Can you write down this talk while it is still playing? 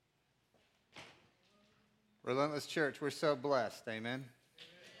Relentless Church, we're so blessed. Amen.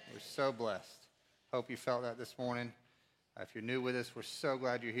 We're so blessed. Hope you felt that this morning. If you're new with us, we're so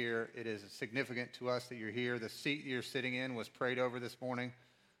glad you're here. It is significant to us that you're here. The seat you're sitting in was prayed over this morning,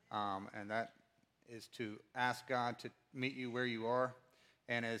 and that is to ask God to meet you where you are.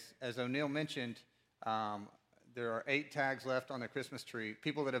 And as O'Neill mentioned, there are 8 tags left on the Christmas tree.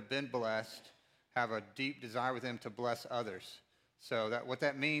 People that have been blessed have a deep desire with them to bless others. So what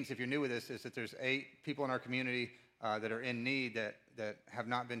that means, if you're new with this, is that there's 8 people in our community that are in need that have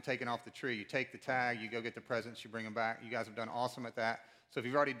not been taken off the tree. You take the tag, you go get the presents, you bring them back. You guys have done awesome at that. So if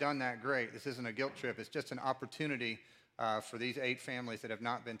you've already done that, great. This isn't a guilt trip. It's just an opportunity for these 8 families that have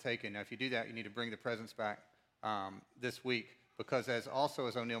not been taken. Now, if you do that, you need to bring the presents back this week because as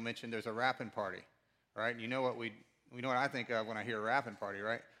O'Neill mentioned, there's a wrapping party, right? And you know what we know what I think of when I hear a wrapping party,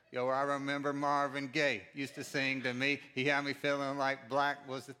 right? Yo, I remember Marvin Gaye used to sing to me. He had me feeling like black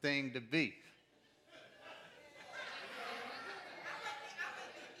was the thing to be.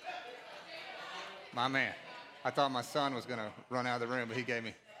 My man. I thought my son was going to run out of the room, but he gave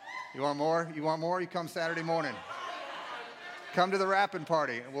me. You want more? You want more? You come Saturday morning. Come to the wrapping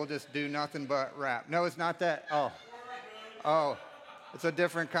party, and we'll just do nothing but rap. No, it's not that. Oh, it's a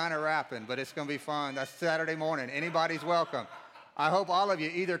different kind of rapping, but it's going to be fun. That's Saturday morning. Anybody's welcome. I hope all of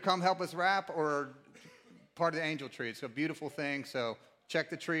you either come help us rap or part of the angel tree. It's a beautiful thing, so check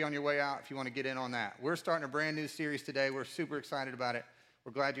the tree on your way out if you want to get in on that. We're starting a brand new series today. We're super excited about it.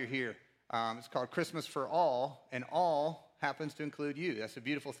 We're glad you're here. It's called Christmas for All, and all happens to include you. That's the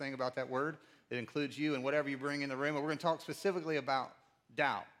beautiful thing about that word. It includes you and whatever you bring in the room. And we're going to talk specifically about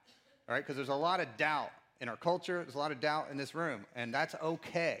doubt, all right? Because there's a lot of doubt in our culture. There's a lot of doubt in this room, and that's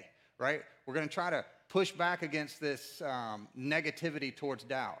okay, right? We're going to try to push back against this negativity towards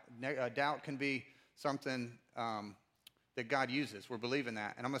doubt. Doubt can be something that God uses. We're believing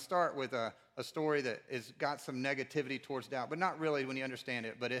that. And I'm going to start with a story that has got some negativity towards doubt, but not really when you understand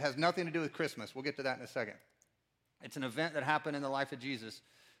it. But it has nothing to do with Christmas. We'll get to that in a second. It's an event that happened in the life of Jesus.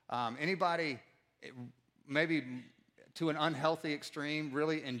 Anybody, maybe to an unhealthy extreme,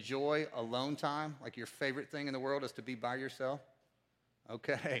 really enjoy alone time? Like your favorite thing in the world is to be by yourself?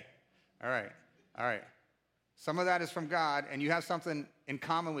 Okay. All right. Some of that is from God, and you have something in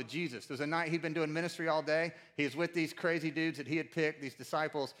common with Jesus. There's a night he'd been doing ministry all day. He was with these crazy dudes that he had picked, these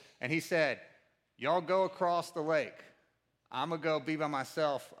disciples, and he said, y'all go across the lake. I'm going to go be by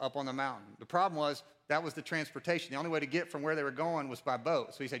myself up on the mountain. The problem was that was the transportation. The only way to get from where they were going was by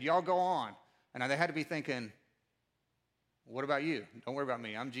boat. So he said, y'all go on. And now they had to be thinking, what about you? Don't worry about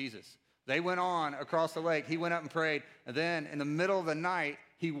me. I'm Jesus. They went on across the lake. He went up and prayed. And then in the middle of the night,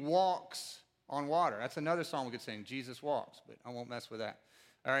 he walks on water. That's another song we could sing, Jesus Walks, but I won't mess with that.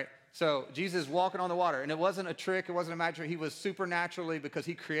 All right, so Jesus walking on the water, and it wasn't a trick, it wasn't a magic. He was supernaturally, because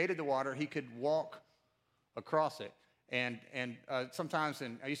he created the water, he could walk across it. And sometimes,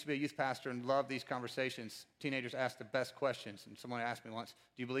 and I used to be a youth pastor and love these conversations, teenagers ask the best questions. And someone asked me once,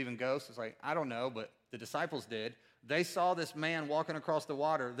 do you believe in ghosts? It's like, I don't know, but the disciples did. They saw this man walking across the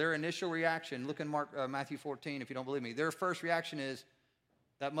water. Their initial reaction, look in Matthew 14 if you don't believe me, their first reaction is,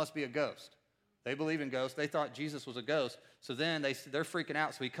 that must be a ghost. They believe in ghosts. They thought Jesus was a ghost. So then they're freaking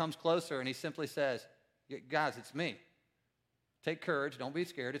out. So he comes closer and he simply says, guys, it's me. Take courage. Don't be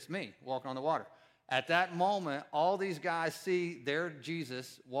scared. It's me walking on the water. At that moment, all these guys see their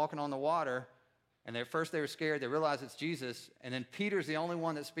Jesus walking on the water. And at first they were scared. They realize it's Jesus. And then Peter's the only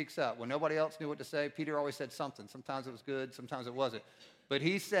one that speaks up. When nobody else knew what to say, Peter always said something. Sometimes it was good. Sometimes it wasn't. But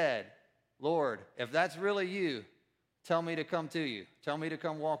he said, Lord, if that's really you, tell me to come to you. Tell me to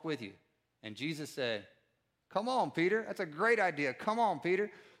come walk with you. And Jesus said, come on, Peter. That's a great idea. Come on,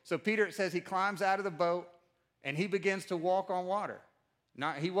 Peter. So Peter, it says he climbs out of the boat and he begins to walk on water.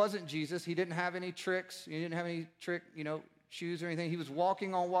 He wasn't Jesus. He didn't have any tricks. He didn't have any shoes or anything. He was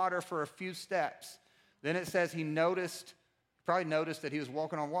walking on water for a few steps. Then it says he probably noticed that he was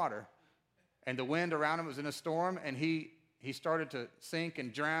walking on water. And the wind around him was in a storm and he started to sink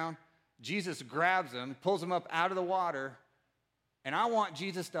and drown. Jesus grabs him, pulls him up out of the water. And I want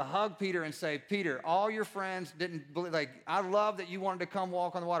Jesus to hug Peter and say, Peter, all your friends didn't believe, I love that you wanted to come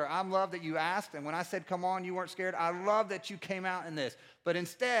walk on the water. I love that you asked, and when I said, come on, you weren't scared. I love that you came out in this. But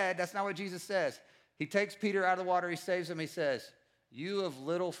instead, that's not what Jesus says. He takes Peter out of the water, he saves him, he says, you of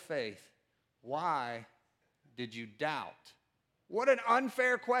little faith, why did you doubt? What an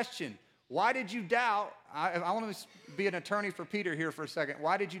unfair question. Why did you doubt? I want to be an attorney for Peter here for a second.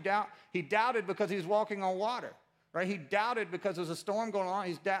 Why did you doubt? He doubted because he was walking on water. Right? He doubted because there was a storm going on.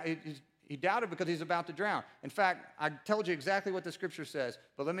 He doubted because he's about to drown. In fact, I told you exactly what the scripture says,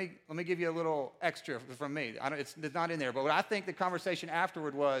 but let me give you a little extra from me. It's not in there, but what I think the conversation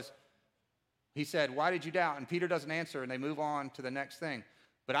afterward was, He said, why did you doubt? And Peter doesn't answer, and they move on to the next thing.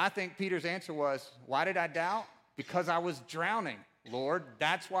 But I think Peter's answer was, why did I doubt? Because I was drowning, Lord.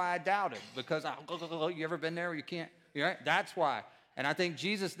 That's why I doubted. Because you ever been there where you can't? Right? That's why. And I think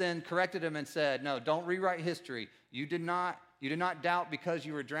Jesus then corrected him and said, no, don't rewrite history. You did not doubt because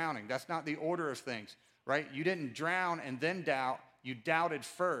you were drowning. That's not the order of things, right? You didn't drown and then doubt. You doubted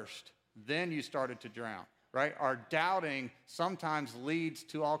first, then you started to drown, right? Our doubting sometimes leads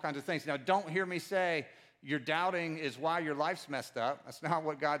to all kinds of things. Now, don't hear me say your doubting is why your life's messed up. That's not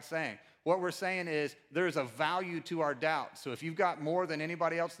what God's saying. What we're saying is there's a value to our doubt. So if you've got more than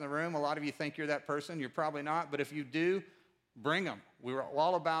anybody else in the room, a lot of you think you're that person. You're probably not. But if you do, bring them. We're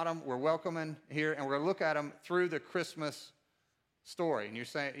all about them. We're welcoming here. And we're going to look at them through the Christmas story. And you're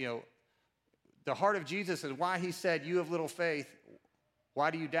saying, the heart of Jesus is why he said, you have little faith.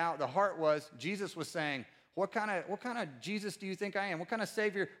 Why do you doubt? The heart was, Jesus was saying, what kind of Jesus do you think I am? What kind of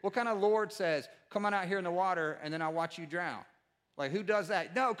Savior? What kind of Lord says, come on out here in the water and then I'll watch you drown? Like, who does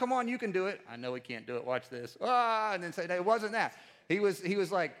that? No, come on, you can do it. I know he can't do it. Watch this. And then say, no, it wasn't that. He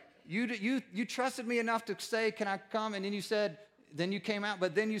was like, you trusted me enough to say, can I come? And then you said, then you came out,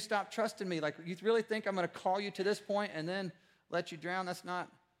 but then you stopped trusting me. Like, you really think I'm going to call you to this point and then let you drown? That's not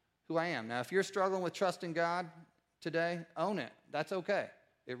who I am. Now, if you're struggling with trusting God today, own it. That's okay.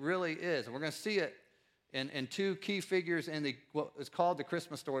 It really is. And we're going to see it in two key figures in what is called the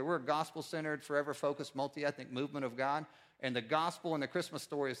Christmas story. We're a gospel-centered, forever-focused, multi-ethnic movement of God. And the gospel and the Christmas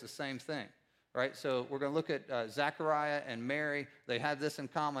story is the same thing, right? So we're going to look at Zechariah and Mary. They have this in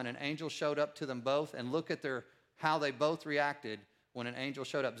common. An angel showed up to them both, and look at how they both reacted when an angel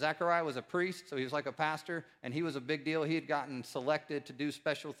showed up. Zechariah was a priest, so he was like a pastor, and he was a big deal. He had gotten selected to do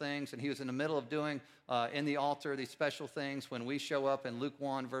special things, and he was in the middle of doing in the altar these special things. When we show up in Luke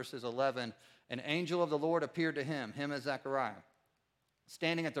 1, verses 11, an angel of the Lord appeared to him as Zechariah,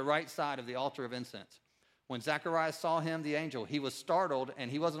 standing at the right side of the altar of incense. When Zechariah saw him, the angel, he was startled, and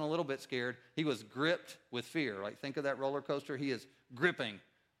he wasn't a little bit scared. He was gripped with fear. Right? Think of that roller coaster. He is gripping,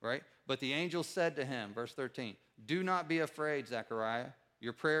 right? But the angel said to him, verse 13, do not be afraid, Zechariah.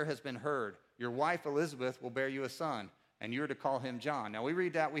 Your prayer has been heard. Your wife Elizabeth will bear you a son, and you're to call him John. Now, we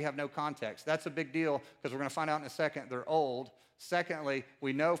read that. We have no context. That's a big deal because we're going to find out in a second they're old. Secondly,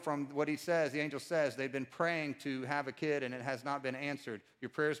 we know from what he says, the angel says, they've been praying to have a kid, and it has not been answered. Your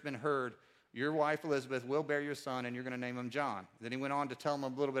prayer's been heard. Your wife Elizabeth will bear your son, and you're going to name him John. Then he went on to tell him a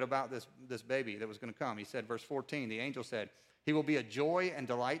little bit about this baby that was going to come. He said, verse 14, the angel said, he will be a joy and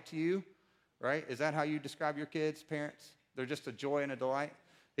delight to you, right? Is that how you describe your kids, parents? They're just a joy and a delight?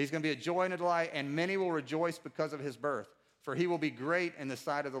 He's going to be a joy and a delight, and many will rejoice because of his birth, for he will be great in the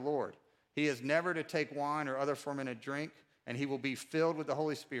sight of the Lord. He is never to take wine or other fermented drink, and he will be filled with the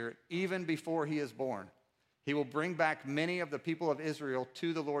Holy Spirit even before he is born. He will bring back many of the people of Israel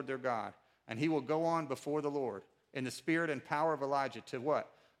to the Lord their God. And he will go on before the Lord in the spirit and power of Elijah to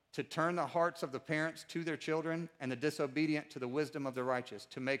what? To turn the hearts of the parents to their children and the disobedient to the wisdom of the righteous,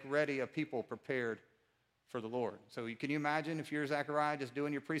 to make ready a people prepared for the Lord. So can you imagine if you're Zechariah just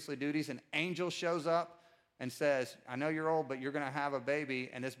doing your priestly duties, an angel shows up and says, I know you're old, but you're going to have a baby,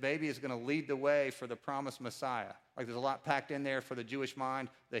 and this baby is going to lead the way for the promised Messiah. Like there's a lot packed in there for the Jewish mind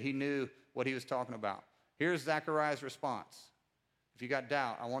that he knew what he was talking about. Here's Zechariah's response. If you got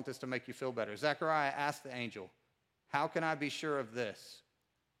doubt, I want this to make you feel better. Zechariah asked the angel, how can I be sure of this?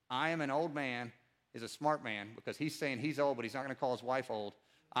 I am an old man, is a smart man, because he's saying he's old, but he's not going to call his wife old.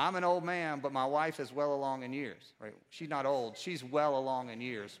 I'm an old man, but my wife is well along in years. Right? She's not old. She's well along in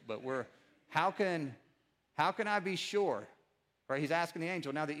years. But how can I be sure? Right? He's asking the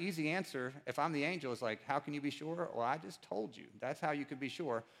angel. Now, the easy answer, if I'm the angel, is like, how can you be sure? Well, I just told you. That's how you can be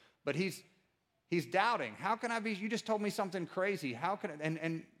sure. But he's doubting. How can I be? You just told me something crazy. How can I?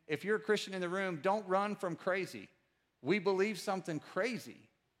 And if you're a Christian in the room, don't run from crazy. We believe something crazy,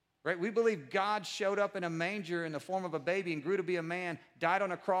 right? We believe God showed up in a manger in the form of a baby and grew to be a man, died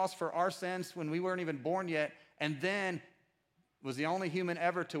on a cross for our sins when we weren't even born yet, and then was the only human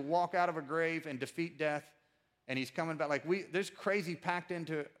ever to walk out of a grave and defeat death, and he's coming back. Like there's crazy packed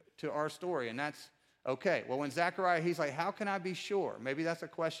into our story, and that's okay. Well, when Zechariah, he's like, how can I be sure? Maybe that's a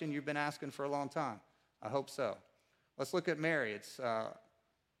question you've been asking for a long time. I hope so. Let's look at Mary. It's a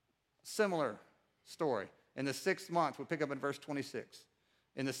similar story. In the 6th month, we'll pick up in verse 26.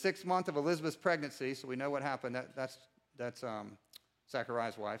 In the 6th month of Elizabeth's pregnancy, so we know what happened. That's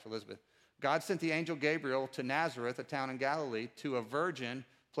Zechariah's wife, Elizabeth. God sent the angel Gabriel to Nazareth, a town in Galilee, to a virgin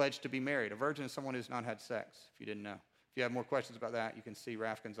pledged to be married. A virgin is someone who's not had sex, if you didn't know. If you have more questions about that, you can see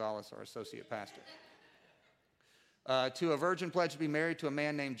Raf Gonzalez, our associate pastor. To a virgin pledged to be married to a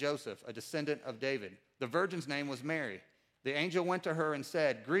man named Joseph, a descendant of David. The virgin's name was Mary. The angel went to her and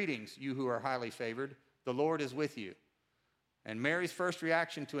said, "Greetings, you who are highly favored. The Lord is with you." And Mary's first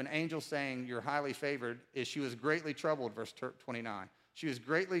reaction to an angel saying, "You're highly favored," is she was greatly troubled, verse 29. She was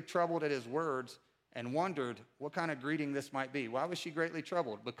greatly troubled at his words and wondered what kind of greeting this might be. Why was she greatly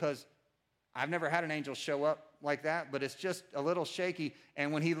troubled? Because I've never had an angel show up like that, but it's just a little shaky.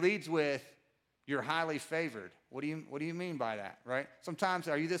 And when he leads with, "You're highly favored," what do you mean by that, right? Sometimes,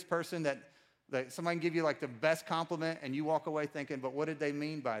 are you this person that somebody can give you like the best compliment and you walk away thinking, but what did they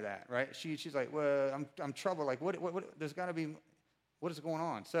mean by that, right? She's like, "Well, I'm troubled. Like, what there's got to be, what is going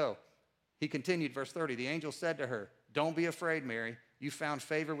on?" So he continued, verse 30. The angel said to her, "Don't be afraid, Mary. You found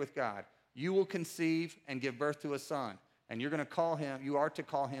favor with God. You will conceive and give birth to a son, and you are to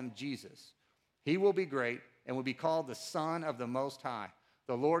call him Jesus. He will be great and will be called the Son of the Most High.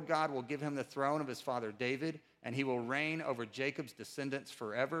 The Lord God will give him the throne of his father David, and he will reign over Jacob's descendants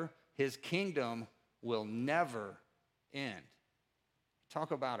forever. His kingdom will never end."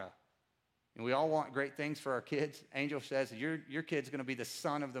 Talk about and we all want great things for our kids. Angel says, your kid's going to be the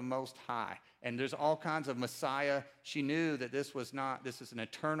Son of the Most High. And there's all kinds of Messiah. She knew that this is an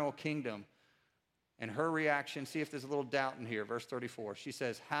eternal kingdom. And her reaction, see if there's a little doubt in here, verse 34. She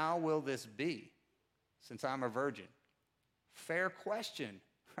says, "How will this be since I'm a virgin?" Fair question,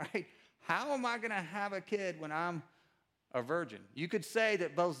 right? How am I going to have a kid when I'm a virgin? You could say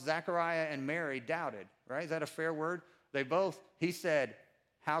that both Zechariah and Mary doubted, right? Is that a fair word? He said,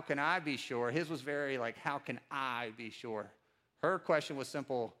 "How can I be sure?" His was very like, "How can I be sure?" Her question was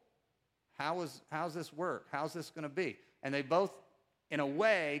simple, how's this work? How's this going to be? And they both, in a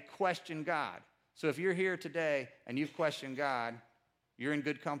way, question God. So if you're here today and you've questioned God, you're in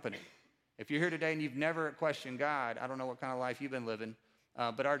good company. If you're here today and you've never questioned God, I don't know what kind of life you've been living,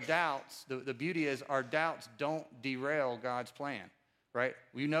 but our doubts, the beauty is our doubts don't derail God's plan, right?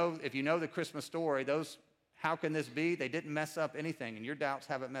 If you know the Christmas story, how can this be? They didn't mess up anything, and your doubts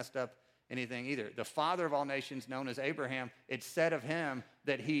haven't messed up anything either. The father of all nations, known as Abraham, it's said of him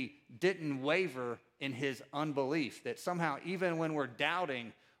that he didn't waver in his unbelief, that somehow even when we're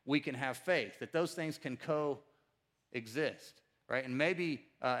doubting, we can have faith, that those things can coexist, right? And maybe,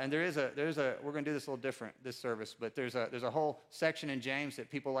 and we're going to do this a little different, this service, but there's a whole section in James that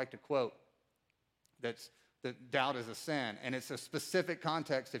people like to quote that doubt is a sin. And it's a specific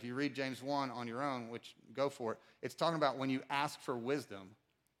context. If you read James 1 on your own, which go for it, it's talking about when you ask for wisdom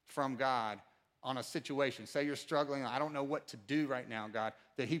from God on a situation. Say you're struggling, "I don't know what to do right now, God,"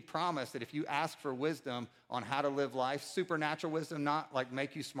 that he promised that if you ask for wisdom on how to live life, supernatural wisdom, not like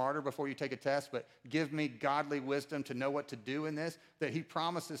make you smarter before you take a test, but give me godly wisdom to know what to do in this, that he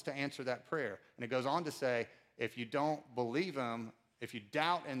promises to answer that prayer. And it goes on to say, if you don't believe him, if you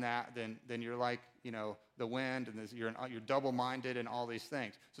doubt in that, then you're like, the wind, and you're double-minded and all these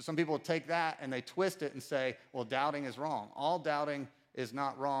things. So some people take that and they twist it and say, well, doubting is wrong. All doubting is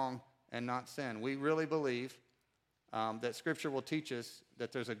not wrong and not sin. We really believe that Scripture will teach us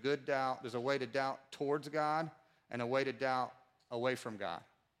that there's a good doubt, there's a way to doubt towards God and a way to doubt away from God.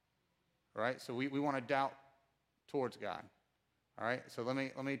 All right? So we want to doubt towards God. All right? So let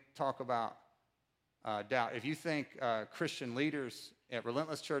me talk about doubt. If you think Christian leaders at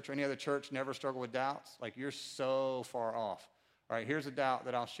Relentless Church or any other church never struggle with doubts, like you're so far off. All right, here's a doubt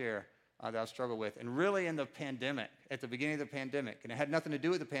that I'll share that I struggle with. And really in the pandemic, at the beginning of the pandemic, and it had nothing to do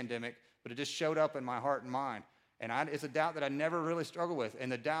with the pandemic, but it just showed up in my heart and mind. And it's a doubt that I never really struggled with. And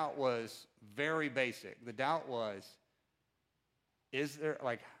the doubt was very basic. The doubt was,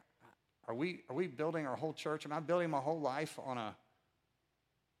 are we building our whole church? Am I building my whole life on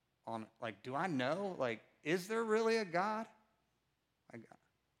do I know? Is there really a God?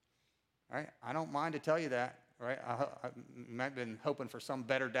 Right? I don't mind to tell you that, right? I might have been hoping for some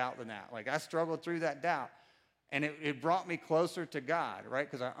better doubt than that. I struggled through that doubt, and it brought me closer to God, right?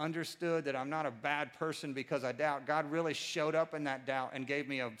 Because I understood that I'm not a bad person because I doubt. God really showed up in that doubt and gave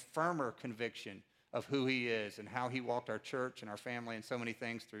me a firmer conviction of who he is and how he walked our church and our family and so many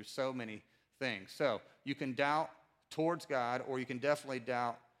things through so many things. So you can doubt towards God, or you can definitely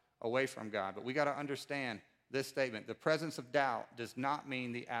doubt away from God. But we got to understand this statement: the presence of doubt does not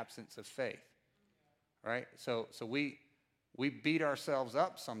mean the absence of faith, right? So we beat ourselves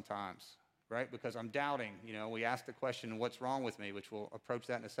up sometimes, right? Because I'm doubting. We ask the question, what's wrong with me? Which we'll approach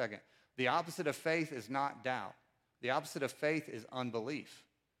that in a second. The opposite of faith is not doubt. The opposite of faith is unbelief,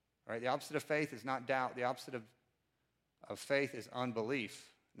 right? The opposite of faith is not doubt. The opposite of faith is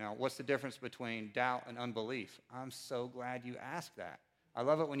unbelief. Now, what's the difference between doubt and unbelief? I'm so glad you asked that. I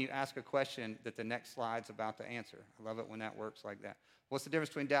love it when you ask a question that the next slide's about to answer. I love it when that works like that. What's the difference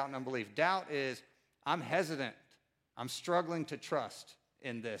between doubt and unbelief? Doubt is, I'm hesitant. I'm struggling to trust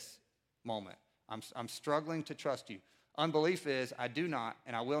in this moment. I'm struggling to trust you. Unbelief is, I do not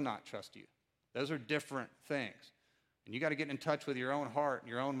and I will not trust you. Those are different things. And you got to get in touch with your own heart and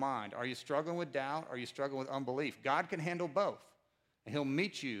your own mind. Are you struggling with doubt? Are you struggling with unbelief? God can handle both, and he'll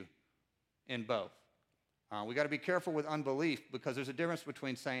meet you in both. We got to be careful with unbelief, because there's a difference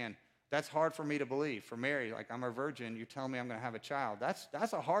between saying, that's hard for me to believe. For Mary, like, I'm a virgin, you're telling me I'm going to have a child.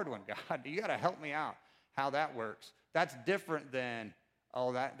 That's a hard one, God. You got to help me out how that works. That's different than,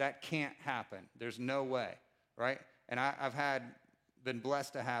 oh, that can't happen. There's no way, right? And I've been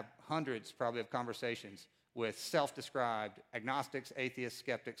blessed to have hundreds probably of conversations with self-described agnostics, atheists,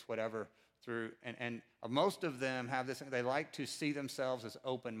 skeptics, whatever, and most of them have this, they like to see themselves as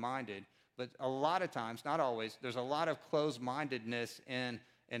open-minded, but a lot of times, not always, there's a lot of closed-mindedness in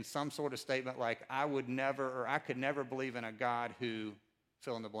some sort of statement like, I would never, or I could never believe in a God who,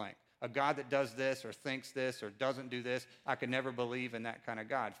 fill in the blank. A God that does this or thinks this or doesn't do this, I could never believe in that kind of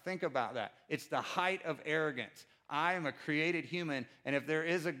God. Think about that. It's the height of arrogance. I am a created human, and if there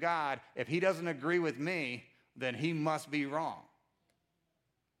is a God, if he doesn't agree with me, then he must be wrong.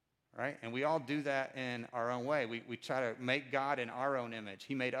 Right? And we all do that in our own way. We try to make God in our own image.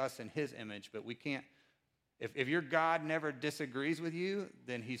 He made us in his image, but we can't. If your God never disagrees with you,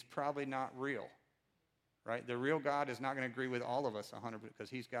 then he's probably not real. Right? The real God is not going to agree with all of us 100% because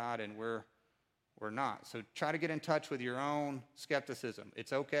he's God and we're not. So try to get in touch with your own skepticism.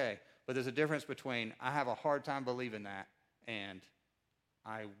 It's okay. But there's a difference between, I have a hard time believing that, and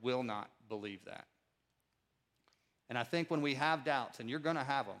I will not believe that. And I think when we have doubts, and you're going to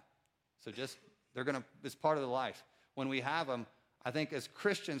have them, so it's part of the life. When we have them, I think as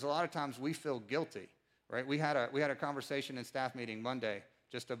Christians, a lot of times we feel guilty, right? We had a conversation in staff meeting Monday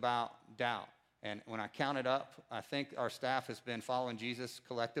just about doubt. And when I counted up, I think our staff has been following Jesus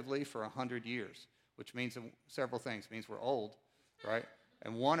collectively for 100 years, which means several things. It means we're old, right?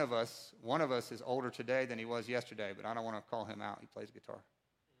 And one of us is older today than he was yesterday, but I don't want to call him out. He plays guitar.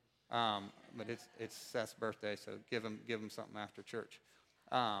 But it's Seth's birthday, so give him something after church.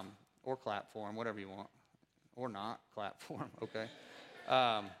 Or clap for him, whatever you want. Or not, clap for him, okay?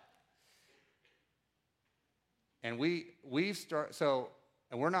 And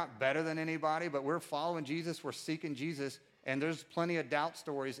and we're not better than anybody, but we're following Jesus, we're seeking Jesus, and there's plenty of doubt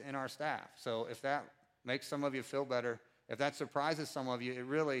stories in our staff. So if that makes some of you feel better, if that surprises some of you, it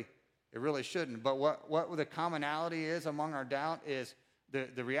really shouldn't. But what the commonality is among our doubt is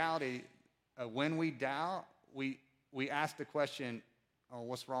the reality. When we doubt, we ask the question, oh,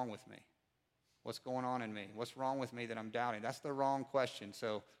 what's wrong with me? What's going on in me? What's wrong with me that I'm doubting? That's the wrong question.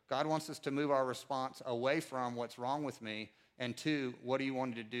 So God wants us to move our response away from what's wrong with me and to what do you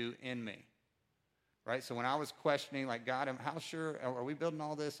want to do in me? Right? So when I was questioning, like, God, how sure, are we building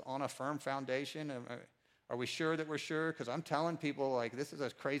all this on a firm foundation? Are we sure that we're sure? Because I'm telling people, like, this is a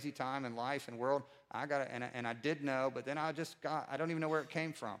crazy time in life and world. And I did know, but then I don't even know where it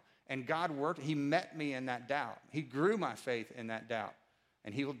came from. And God worked, he met me in that doubt. He grew my faith in that doubt.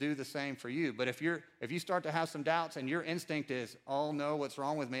 And he will do the same for you. But if you start to have some doubts and your instinct is, oh no, what's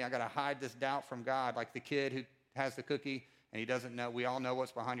wrong with me? I got to hide this doubt from God, like the kid who has the cookie and he doesn't know. We all know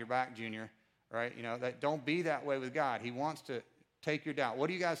what's behind your back, Junior, right? You know, don't be that way with God. He wants to take your doubt. What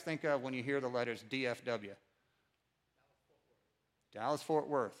do you guys think of when you hear the letters DFW? Dallas-Fort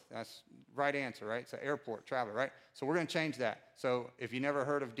Worth. That's right answer, right? It's an airport, traveler, right? So we're going to change that. So if you never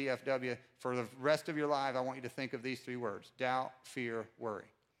heard of DFW, for the rest of your life, I want you to think of these three words: doubt, fear, worry.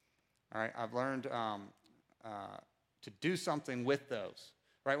 All right? I've learned to do something with those,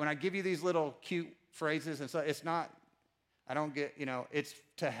 right? When I give you these little cute phrases, and so it's not, I don't get, it's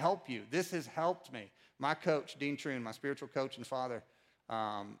to help you. This has helped me. My coach, Dean Troon, my spiritual coach and father,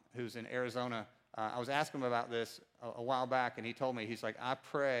 who's in Arizona, I was asking him about this a while back, and he told me, he's like, I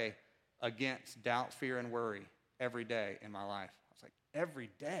pray against doubt, fear, and worry every day in my life. I was like, every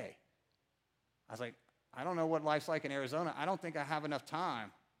day? I was like, I don't know what life's like in Arizona. I don't think I have enough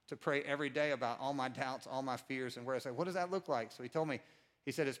time to pray every day about all my doubts, all my fears, and worries. I said, what does that look like? So he told me,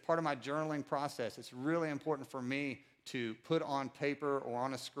 he said, it's part of my journaling process. It's really important for me to put on paper or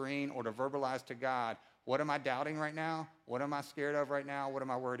on a screen or to verbalize to God, what am I doubting right now? What am I scared of right now? What am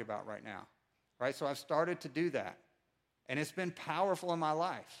I worried about right now? Right? So I've started to do that. And it's been powerful in my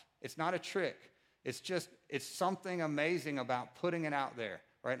life. It's not a trick. It's something amazing about putting it out there.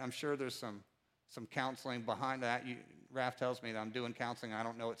 Right? And I'm sure there's some counseling behind that. Raph tells me that I'm doing counseling. I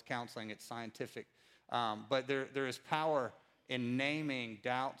don't know it's counseling. It's scientific. But there is power in naming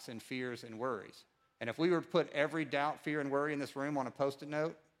doubts and fears and worries. And if we were to put every doubt, fear, and worry in this room on a Post-it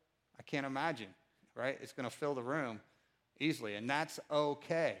note, I can't imagine. Right? It's going to fill the room easily. And that's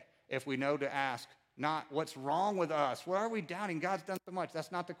okay. If we know to ask, not what's wrong with us. What are we doubting? God's done so much.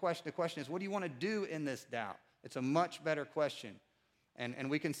 That's not the question. The question is, what do you want to do in this doubt? It's a much better question. And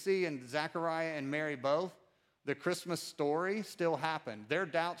we can see in Zechariah and Mary both, the Christmas story still happened. Their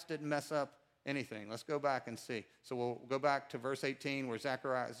doubts didn't mess up anything. Let's go back and see. So we'll go back to verse 18 where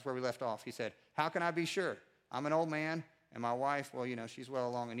Zechariah, this is where we left off. He said, how can I be sure? I'm an old man, and my wife, well, she's well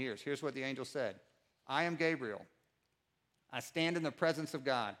along in years. Here's what the angel said. I am Gabriel. I stand in the presence of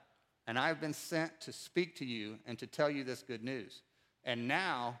God, and I have been sent to speak to you and to tell you this good news. And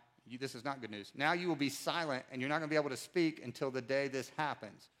now, this is not good news. Now you will be silent, and you're not going to be able to speak until the day this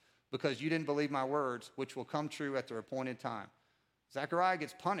happens, because you didn't believe my words, which will come true at their appointed time. Zechariah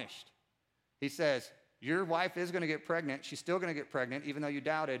gets punished. He says, your wife is going to get pregnant. She's still going to get pregnant, even though you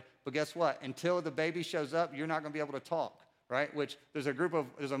doubted. But guess what? Until the baby shows up, you're not going to be able to talk. Right? Which there's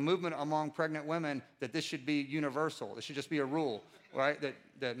a movement among pregnant women that this should be universal. This should just be a rule, right?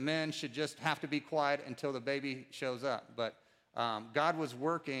 That men should just have to be quiet until the baby shows up. But God was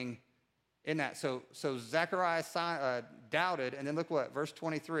working in that. So Zechariah doubted, and then look what, verse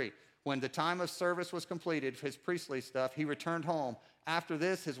 23. When the time of service was completed, his priestly stuff, he returned home. After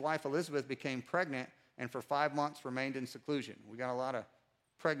this, his wife Elizabeth became pregnant, and for 5 months remained in seclusion. We got a lot of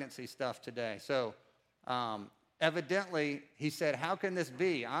pregnancy stuff today. So evidently, he said, how can this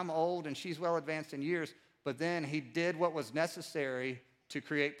be? I'm old and she's well advanced in years. But then he did what was necessary to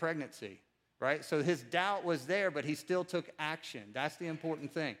create pregnancy, right? So his doubt was there, but he still took action. That's the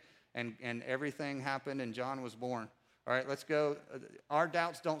important thing. And everything happened and John was born. All right, let's go. Our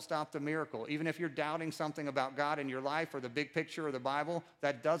doubts don't stop the miracle. Even if you're doubting something about God in your life or the big picture or the Bible,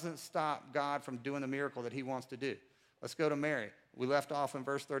 that doesn't stop God from doing the miracle that he wants to do. Let's go to Mary. We left off in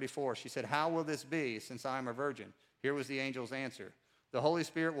verse 34. She said, how will this be since I am a virgin? Here was the angel's answer. The Holy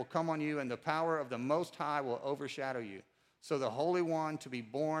Spirit will come on you, and the power of the Most High will overshadow you. So the Holy One to be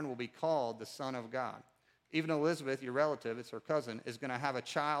born will be called the Son of God. Even Elizabeth, your relative, it's her cousin, is going to have a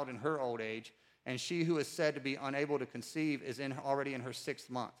child in her old age, and she who is said to be unable to conceive is already in her 6th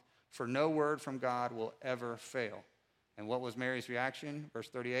month. For no word from God will ever fail. And what was Mary's reaction? Verse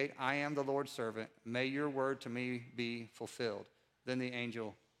 38, I am the Lord's servant. May your word to me be fulfilled. Then the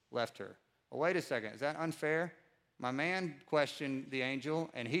angel left her. Well, wait a second. Is that unfair? My man questioned the angel,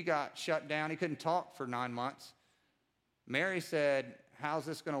 and he got shut down. He couldn't talk for 9 months. Mary said, how's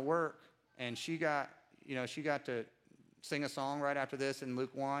this going to work? And she got to sing a song right after this in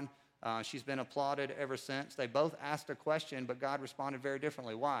Luke 1. She's been applauded ever since. They both asked a question, but God responded very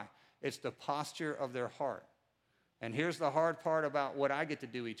differently. Why? It's the posture of their heart. And here's the hard part about what I get to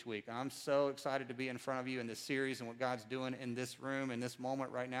do each week. I'm so excited to be in front of you in this series and what God's doing in this room, in this moment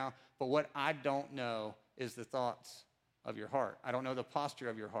right now. But what I don't know is the thoughts of your heart. I don't know the posture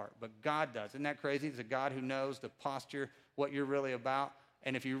of your heart, but God does. Isn't that crazy? It's a God who knows the posture, what you're really about.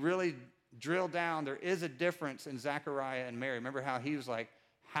 And if you really drill down, there is a difference in Zechariah and Mary. Remember how he was like,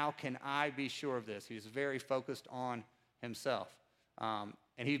 how can I be sure of this? He was very focused on himself.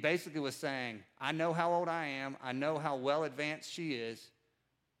 And he basically was saying, I know how old I am. I know how well advanced she is.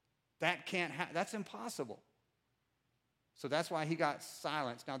 That's impossible. So that's why he got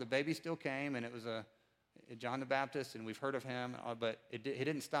silenced. Now, the baby still came, and it was John the Baptist, and we've heard of him, but it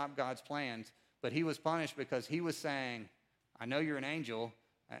didn't stop God's plans. But he was punished because he was saying, I know you're an angel.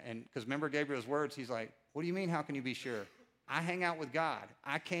 And because remember Gabriel's words, he's like, what do you mean, how can you be sure? I hang out with God.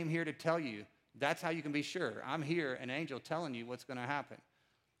 I came here to tell you. That's how you can be sure. I'm here, an angel telling you what's going to happen.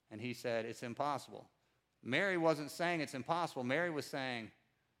 And he said, it's impossible. Mary wasn't saying it's impossible. Mary was saying,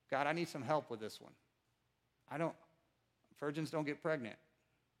 God, I need some help with this one. Virgins don't get pregnant.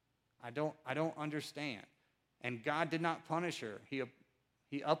 I don't understand. And God did not punish her.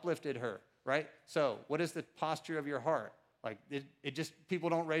 He uplifted her, right? So what is the posture of your heart? Like, it just, people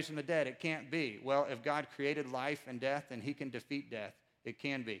don't raise from the dead. It can't be. Well, if God created life and death, then he can defeat death. It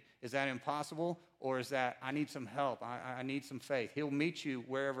can be. Is that impossible? Or is that, I need some help. I need some faith. He'll meet you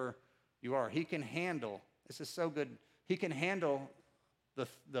wherever you are. He can handle, this is so good, he can handle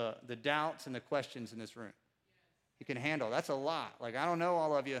the doubts and the questions in this room. He can handle. That's a lot. Like, I don't know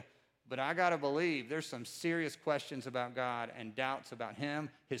all of you, but I got to believe there's some serious questions about God and doubts about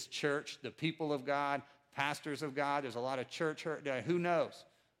him, his church, the people of God, pastors of God. There's a lot of church hurt. Who knows?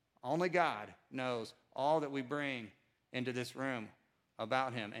 Only God knows all that we bring into this room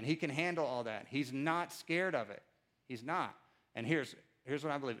about him. And he can handle all that. He's not scared of it. He's not. And here's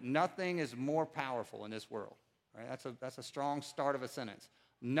what I believe. Nothing is more powerful in this world. Right? That's a strong start of a sentence.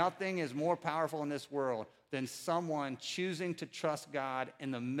 Nothing is more powerful in this world than someone choosing to trust God in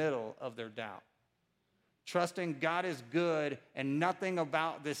the middle of their doubt. Trusting God is good, and nothing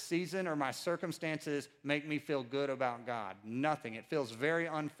about this season or my circumstances make me feel good about God. Nothing. It feels very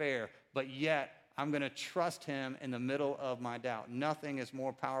unfair, but yet I'm going to trust him in the middle of my doubt. Nothing is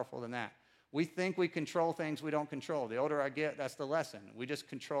more powerful than that. We think we control things we don't control. The older I get, that's the lesson. We just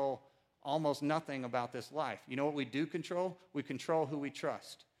control almost nothing about this life. You know what we do control? We control who we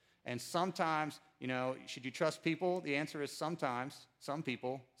trust. And sometimes, should you trust people? The answer is sometimes. Some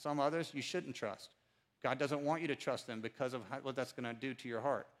people, some others, you shouldn't trust. God doesn't want you to trust them because of what that's going to do to your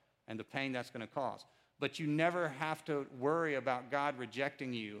heart and the pain that's going to cause. But you never have to worry about God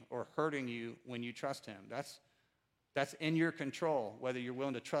rejecting you or hurting you when you trust him. That's in your control, whether you're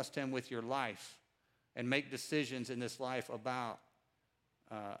willing to trust him with your life and make decisions in this life about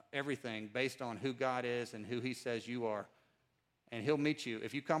everything based on who God is and who he says you are. And he'll meet you.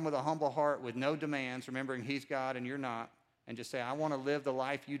 If you come with a humble heart with no demands, remembering he's God and you're not, and just say, I want to live the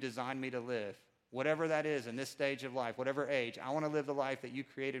life you designed me to live, whatever that is in this stage of life, whatever age, I want to live the life that you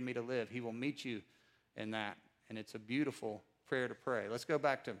created me to live. He will meet you in that. And it's a beautiful prayer to pray. Let's go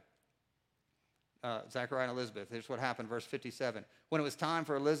back to Zechariah and Elizabeth. Here's what happened, verse 57. When it was time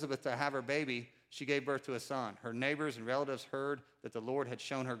for Elizabeth to have her baby, she gave birth to a son. Her neighbors and relatives heard that the Lord had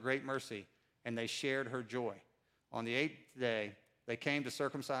shown her great mercy, and they shared her joy. On the 8th day, they came to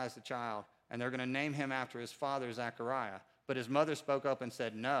circumcise the child, and they're going to name him after his father, Zechariah. But his mother spoke up and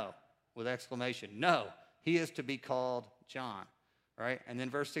said, no, with exclamation, no, he is to be called John. Right? And then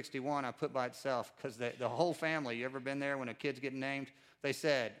verse 61, I put by itself, because the whole family, you ever been there when a kid's getting named? They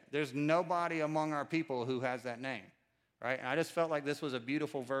said, there's nobody among our people who has that name. Right? And I just felt like this was a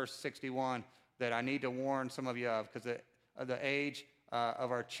beautiful verse 61 that I need to warn some of you of, because of the age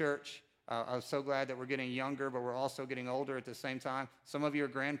of our church. I was so glad that we're getting younger, but we're also getting older at the same time. Some of you are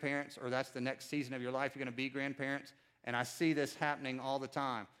grandparents, or that's the next season of your life. You're going to be grandparents. And I see this happening all the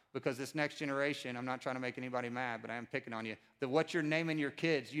time. Because this next generation, I'm not trying to make anybody mad, but I am picking on you, that what you're naming your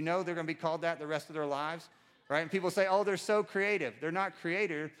kids, you know they're going to be called that the rest of their lives, right? And people say, oh, they're so creative. They're not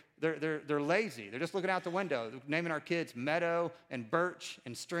creative. They're lazy. They're just looking out the window. They're naming our kids Meadow and Birch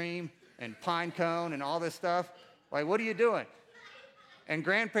and Stream and Pine Cone and all this stuff. Like, what are you doing? And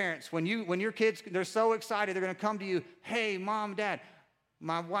grandparents, when your kids, they're so excited, they're going to come to you, hey, mom, dad,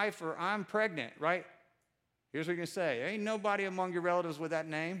 my wife or I'm pregnant, right? Here's what you're going to say. There ain't nobody among your relatives with that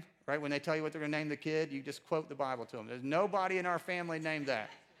name, right? When they tell you what they're going to name the kid, you just quote the Bible to them. There's nobody in our family named that.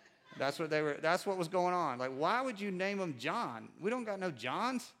 That's what was going on. Like, why would you name him John? We don't got no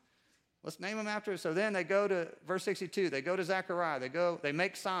Johns. Let's name him after. So then they go to verse 62. They go to Zechariah. They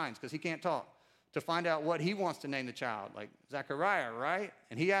make signs because he can't talk to find out what he wants to name the child. Like, Zechariah, right?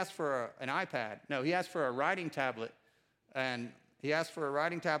 And he asked for an iPad. No, he asked for a writing tablet. And he asked for a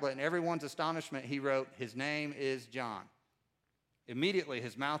writing tablet, and everyone's astonishment, he wrote, his name is John. Immediately,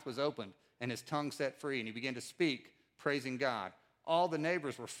 his mouth was opened, and his tongue set free, and he began to speak, praising God. All the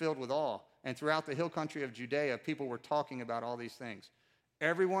neighbors were filled with awe, and throughout the hill country of Judea, people were talking about all these things.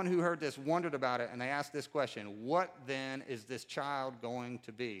 Everyone who heard this wondered about it, and they asked this question, what then is this child going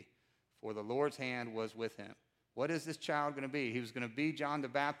to be? For the Lord's hand was with him. What is this child going to be? He was going to be John the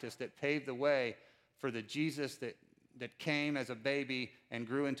Baptist that paved the way for the Jesus that came as a baby and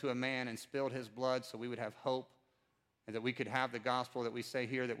grew into a man and spilled his blood so we would have hope and that we could have the gospel that we say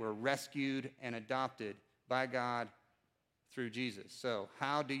here, that we're rescued and adopted by God through Jesus. So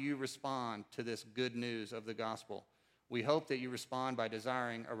how do you respond to this good news of the gospel? We hope that you respond by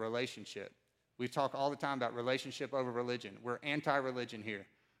desiring a relationship. We talk all the time about relationship over religion. We're anti-religion here,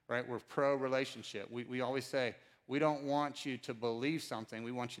 right? We're pro-relationship. We always say, we don't want you to believe something.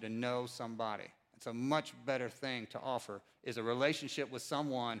 We want you to know somebody. It's a much better thing to offer is a relationship with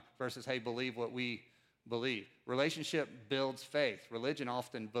someone versus, hey, believe what we believe. Relationship builds faith. Religion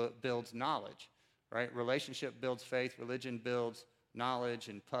often builds knowledge, right? Relationship builds faith. Religion builds knowledge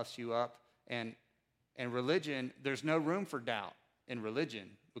and puffs you up. And religion, there's no room for doubt in religion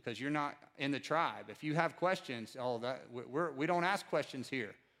because you're not in the tribe. If you have questions, we don't ask questions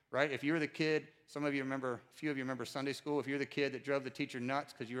here, right? If you're the kid, some of you remember, a few of you remember Sunday school, if you're the kid that drove the teacher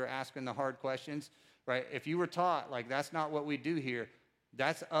nuts because you were asking the hard questions, right? If you were taught, like, that's not what we do here,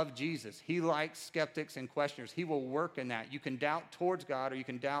 that's of Jesus. He likes skeptics and questioners. He will work in that. You can doubt towards God or you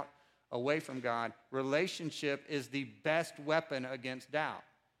can doubt away from God. Relationship is the best weapon against doubt,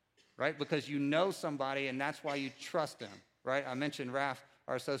 right? Because you know somebody and that's why you trust them, right? I mentioned Raph,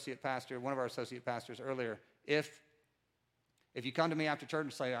 our associate pastor, one of our associate pastors earlier. If you come to me after church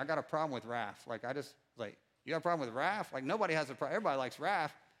and say, I got a problem with Raph, you got a problem with Raph? Like, nobody has a problem. Everybody likes Raph.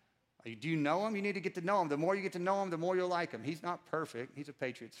 Do you know him? You need to get to know him. The more you get to know him, the more you'll like him. He's not perfect. He's a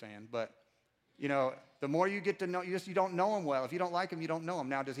Patriots fan. But, the more you get to know, you don't know him well. If you don't like him, you don't know him.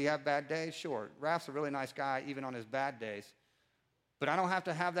 Now, does he have bad days? Sure. Raph's a really nice guy, even on his bad days. But I don't have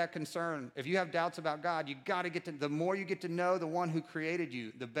to have that concern. If you have doubts about God, you got to the more you get to know the one who created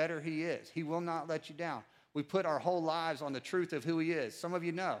you, the better he is. He will not let you down. We put our whole lives on the truth of who he is. Some of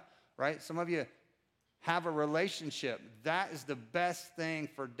you know, right? Some of you have a relationship. That is the best thing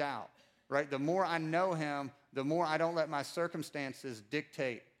for doubt, right? The more I know him, the more I don't let my circumstances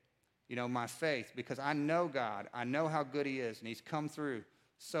dictate, my faith, because I know God. I know how good he is, and he's come through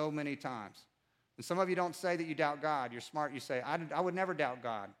so many times. And some of you don't say that you doubt God. You're smart. You say, I would never doubt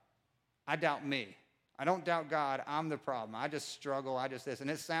God. I doubt me. I don't doubt God. I'm the problem. I just struggle. I just this. And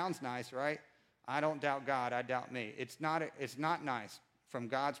it sounds nice, right? I don't doubt God. I doubt me. It's not nice from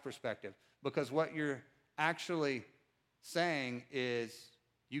God's perspective, because what you're actually saying is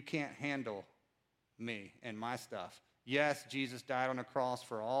you can't handle me and my stuff. Yes, Jesus died on a cross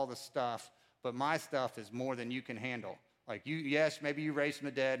for all the stuff, but my stuff is more than you can handle. Like yes, maybe you raised from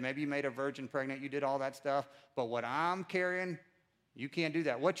the dead, maybe you made a virgin pregnant, you did all that stuff, but what I'm carrying, you can't do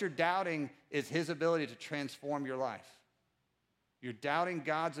that. What you're doubting is his ability to transform your life. You're doubting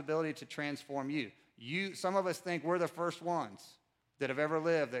God's ability to transform you. Some of us think we're the first ones that have ever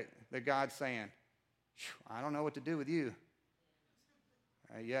lived that God's saying, I don't know what to do with you.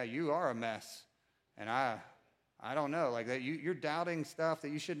 Yeah, you are a mess. And I don't know, like that. You're doubting stuff that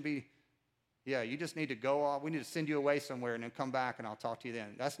you shouldn't be. Yeah, you just need to go off. We need to send you away somewhere and then come back and I'll talk to you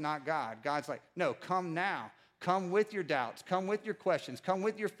then. That's not God. God's like, no, come now. Come with your doubts. Come with your questions. Come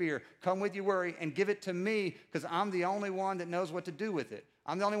with your fear. Come with your worry and give it to me, because I'm the only one that knows what to do with it.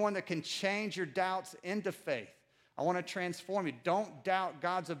 I'm the only one that can change your doubts into faith. I want to transform you. Don't doubt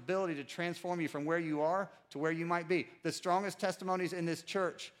God's ability to transform you from where you are to where you might be. The strongest testimonies in this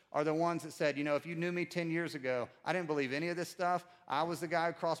church are the ones that said, if you knew me 10 years ago, I didn't believe any of this stuff. I was the guy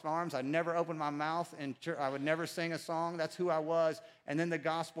who crossed my arms. I never opened my mouth, and I would never sing a song. That's who I was. And then the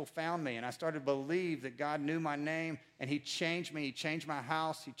gospel found me, and I started to believe that God knew my name, and he changed me. He changed my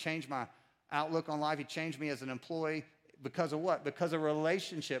house. He changed my outlook on life. He changed me as an employee. Because of what? Because of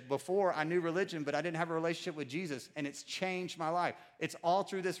relationship. Before, I knew religion, but I didn't have a relationship with Jesus, and it's changed my life. It's all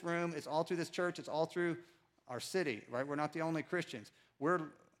through this room. It's all through this church. It's all through our city, right? We're not the only Christians. We're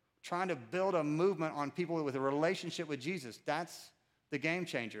trying to build a movement on people with a relationship with Jesus. That's the game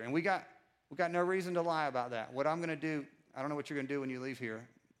changer. And we got no reason to lie about that. What I'm going to do, I don't know what you're going to do when you leave here.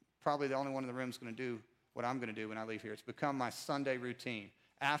 Probably the only one in the room is going to do what I'm going to do when I leave here. It's become my Sunday routine.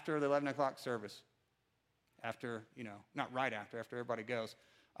 After the 11 o'clock service, after, not right after everybody goes,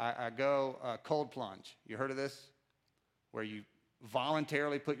 I go cold plunge. You heard of this? Where you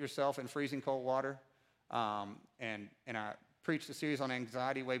voluntarily put yourself in freezing cold water. And I preached a series on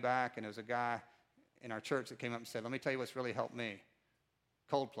anxiety way back, and there was a guy in our church that came up and said, let me tell you what's really helped me.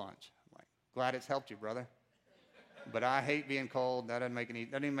 Cold plunge. I'm like, glad it's helped you, brother. But I hate being cold. That doesn't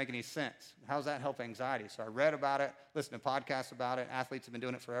even make any sense. How does that help anxiety? So I read about it, listened to podcasts about it. Athletes have been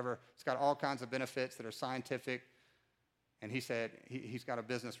doing it forever. It's got all kinds of benefits that are scientific. And he said he's got a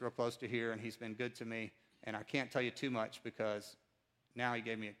business real close to here, and he's been good to me. And I can't tell you too much because now he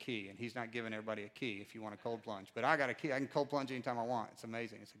gave me a key, and he's not giving everybody a key if you want a cold plunge. But I got a key. I can cold plunge anytime I want. It's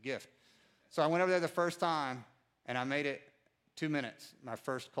amazing. It's a gift. So I went over there the first time, and I made it 2 minutes, my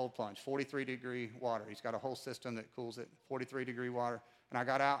first cold plunge, 43-degree water. He's got a whole system that cools it, 43-degree water. And I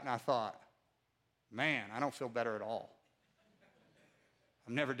got out, and I thought, man, I don't feel better at all.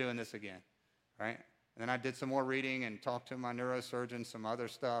 I'm never doing this again, right? And then I did some more reading and talked to my neurosurgeon, some other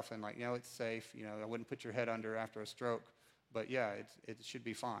stuff, and it's safe. I wouldn't put your head under after a stroke. But yeah, it should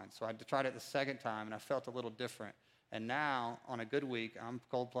be fine. So I tried it the second time, and I felt a little different. And now, on a good week, I'm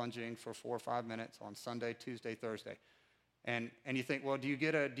cold plunging for 4 or 5 minutes on Sunday, Tuesday, Thursday. And you think, well, do you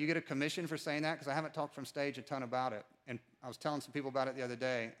get a commission for saying that? Because I haven't talked from stage a ton about it. And I was telling some people about it the other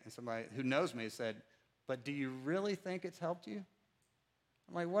day, and somebody who knows me said, but do you really think it's helped you?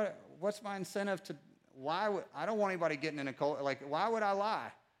 I'm like, what's my incentive to, I don't want anybody getting in a cold, why would I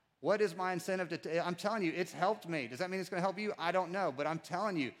lie? What is my incentive to, I'm telling you, it's helped me. Does that mean it's going to help you? I don't know, but I'm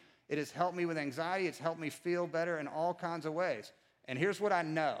telling you, it has helped me with anxiety. It's helped me feel better in all kinds of ways. And here's what I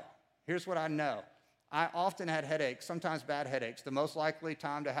know. I often had headaches, sometimes bad headaches. The most likely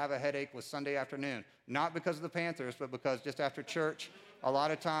time to have a headache was Sunday afternoon. Not because of the Panthers, but because just after church, a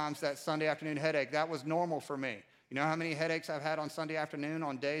lot of times that Sunday afternoon headache, that was normal for me. You know how many headaches I've had on Sunday afternoon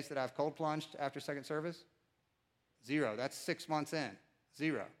on days that I've cold plunged after second service? 0. That's 6 months in.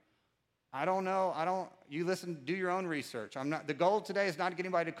 0. I don't know. You listen, do your own research. The goal today is not to get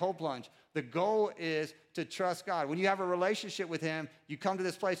anybody to cold plunge. The goal is to trust God. When you have a relationship with him, you come to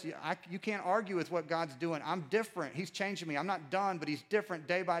this place, you can't argue with what God's doing. I'm different. He's changing me. I'm not done, but he's different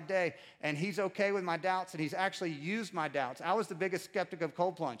day by day. And he's okay with my doubts, and he's actually used my doubts. I was the biggest skeptic of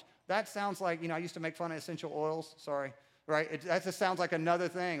cold plunge. That sounds like, I used to make fun of essential oils. Sorry. Right? That just sounds like another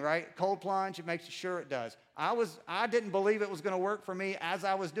thing, right? Cold plunge, it makes sure it does. I didn't believe it was going to work for me as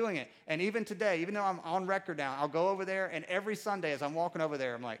I was doing it. And even today, even though I'm on record now, I'll go over there, and every Sunday as I'm walking over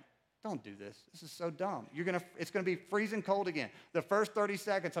there, I'm like, don't do this. This is so dumb. It's going to be freezing cold again. The first 30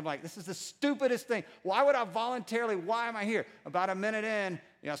 seconds, I'm like, this is the stupidest thing. Why would I voluntarily, why am I here? About a minute in,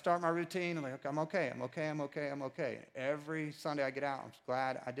 I start my routine. I'm like, okay, I'm okay. Every Sunday I get out, I'm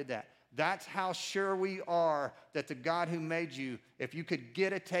glad I did that. That's how sure we are that the God who made you, if you could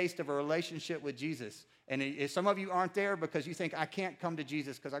get a taste of a relationship with Jesus, and if some of you aren't there because you think, I can't come to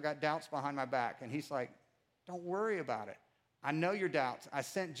Jesus because I got doubts behind my back. And he's like, don't worry about it. I know your doubts. I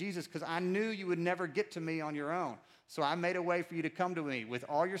sent Jesus because I knew you would never get to me on your own. So I made a way for you to come to me with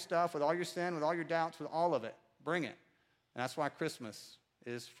all your stuff, with all your sin, with all your doubts, with all of it. Bring it. And that's why Christmas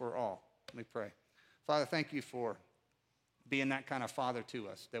is for all. Let me pray. Father, thank you for being that kind of father to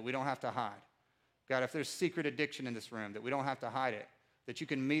us, that we don't have to hide. God, if there's secret addiction in this room, that we don't have to hide it, that you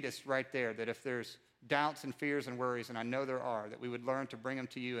can meet us right there, that if there's doubts and fears and worries, and I know there are, that we would learn to bring them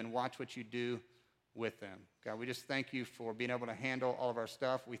to you and watch what you do with them. God, we just thank you for being able to handle all of our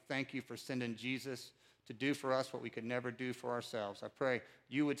stuff. We thank you for sending Jesus to do for us what we could never do for ourselves. I pray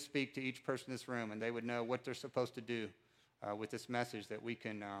you would speak to each person in this room and they would know what they're supposed to do with this message, that we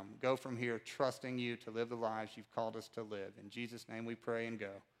can go from here trusting you to live the lives you've called us to live. In Jesus' name we pray and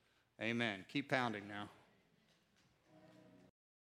go. Amen. Keep pounding now.